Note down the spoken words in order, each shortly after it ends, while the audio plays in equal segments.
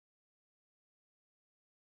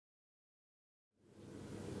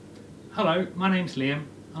Hello, my name's Liam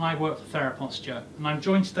and I work for Theraposture, and I'm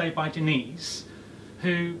joined today by Denise,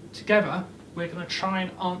 who together we're going to try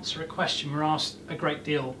and answer a question we're asked a great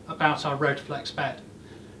deal about our Rotoflex bed,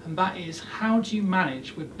 and that is, how do you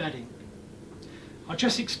manage with bedding? I'll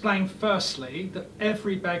just explain firstly that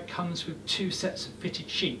every bed comes with two sets of fitted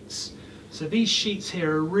sheets. So these sheets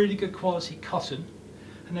here are really good quality cotton,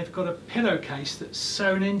 and they've got a pillowcase that's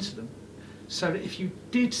sewn into them, so that if you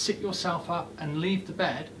did sit yourself up and leave the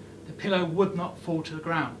bed, the pillow would not fall to the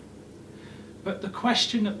ground. But the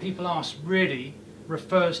question that people ask really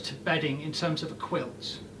refers to bedding in terms of a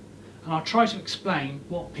quilt, and I'll try to explain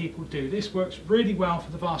what people do. This works really well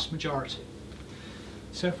for the vast majority.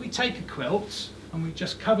 So if we take a quilt and we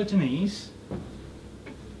just cover Denise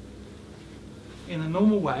in a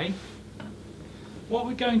normal way, what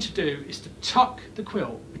we're going to do is to tuck the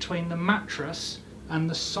quilt between the mattress and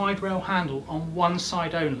the side rail handle on one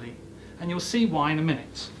side only, and you'll see why in a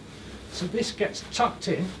minute. So this gets tucked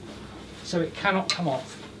in so it cannot come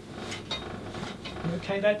off. You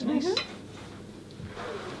okay there, Denise? Mm-hmm.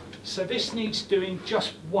 So this needs doing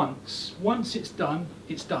just once. Once it's done,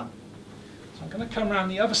 it's done. So I'm going to come around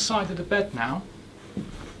the other side of the bed now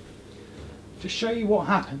to show you what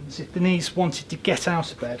happens if Denise wanted to get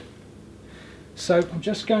out of bed. So I'm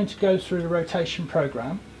just going to go through the rotation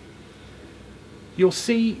program. You'll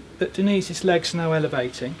see that Denise's legs are now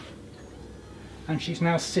elevating, and she's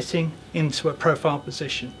now sitting into a profile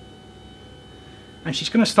position. And she's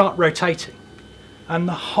going to start rotating, and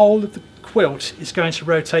the whole of the quilt is going to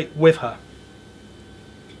rotate with her.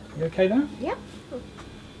 You okay there? Yep.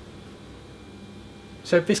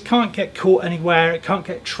 So this can't get caught anywhere, it can't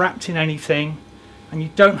get trapped in anything, and you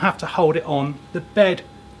don't have to hold it on. The bed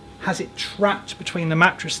has it trapped between the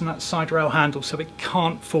mattress and that side rail handle, so it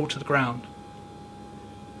can't fall to the ground.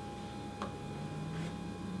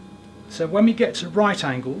 So when we get to right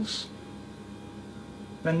angles,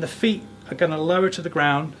 then the feet are going to lower to the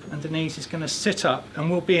ground and Denise is going to sit up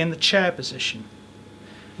and we'll be in the chair position.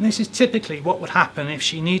 And this is typically what would happen if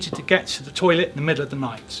she needed to get to the toilet in the middle of the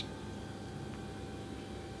night.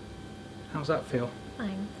 How's that feel?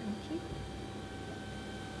 Fine, thank you.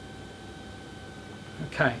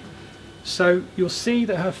 Okay, so you'll see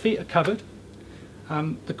that her feet are covered.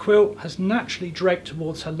 The quilt has naturally draped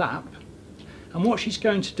towards her lap. And what she's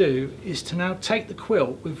going to do is to now take the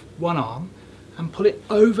quilt with one arm and pull it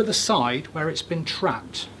over the side where it's been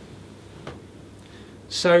trapped.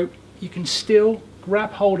 So you can still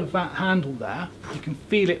grab hold of that handle there, you can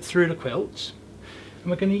feel it through the quilt. And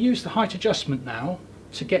we're going to use the height adjustment now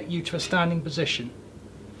to get you to a standing position.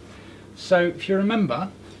 So if you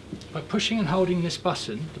remember, by pushing and holding this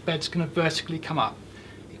button, the bed's going to vertically come up.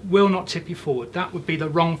 It will not tip you forward. That would be the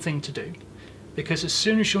wrong thing to do, because as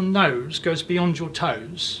soon as your nose goes beyond your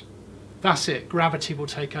toes, that's it, gravity will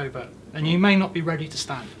take over and you may not be ready to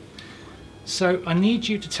stand. So I need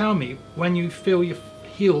you to tell me when you feel your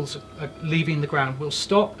heels are leaving the ground. We'll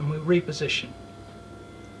stop and we'll reposition.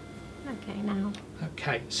 Okay, now.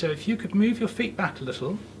 Okay, so if you could move your feet back a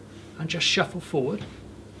little and just shuffle forward.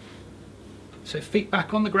 So feet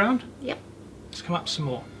back on the ground. Yep. Let's come up some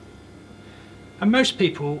more. And most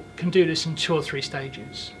people can do this in 2 or 3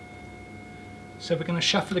 stages. So we're going to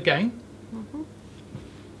shuffle again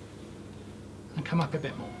and come up a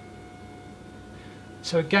bit more.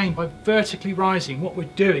 So again, by vertically rising, what we're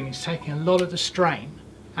doing is taking a lot of the strain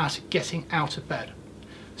out of getting out of bed.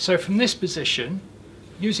 So from this position,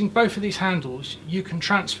 using both of these handles, you can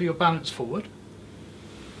transfer your balance forward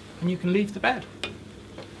and you can leave the bed.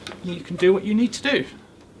 You can do what you need to do.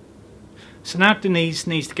 So now Denise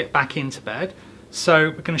needs to get back into bed, so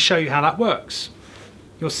we're going to show you how that works.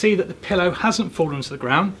 You'll see that the pillow hasn't fallen to the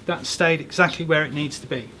ground, that stayed exactly where it needs to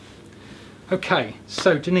be. Okay,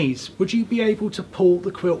 so Denise, would you be able to pull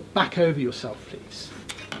the quilt back over yourself, please?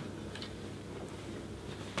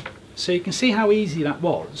 So you can see how easy that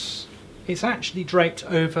was. It's actually draped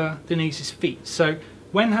over Denise's feet, so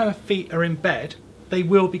when her feet are in bed, they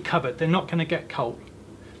will be covered, they're not going to get cold.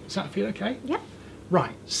 Does that feel okay? Yep.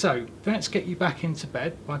 Right, so let's get you back into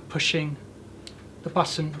bed by pushing the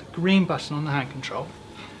button, the green button on the hand control.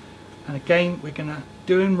 And again, we're going to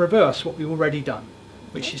do in reverse what we've already done,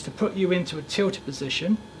 which is to put you into a tilted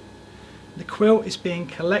position. The quilt is being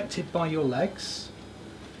collected by your legs.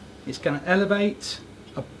 It's going to elevate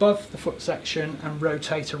above the foot section and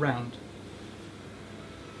rotate around.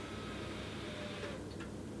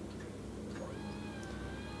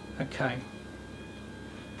 Okay.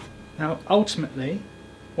 Now ultimately,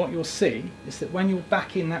 what you'll see is that when you're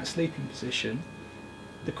back in that sleeping position,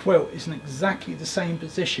 the quilt is in exactly the same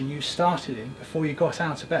position you started in before you got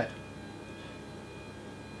out of bed.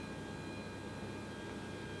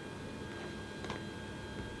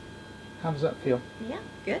 How does that feel? Yeah,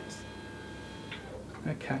 good.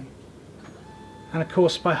 Okay. And of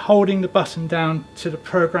course, by holding the button down to the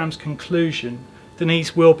program's conclusion,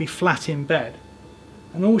 Denise will be flat in bed.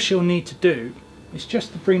 And all she'll need to do is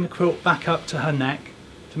just to bring the quilt back up to her neck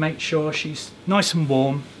to make sure she's nice and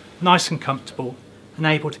warm, nice and comfortable, and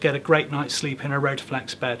able to get a great night's sleep in her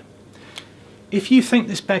Rotoflex bed. If you think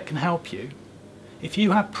this bed can help you, if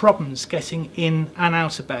you have problems getting in and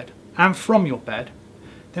out of bed and from your bed,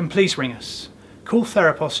 then please ring us. Call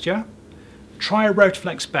Theraposture, try a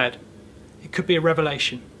Rotoflex bed. It could be a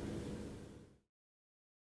revelation.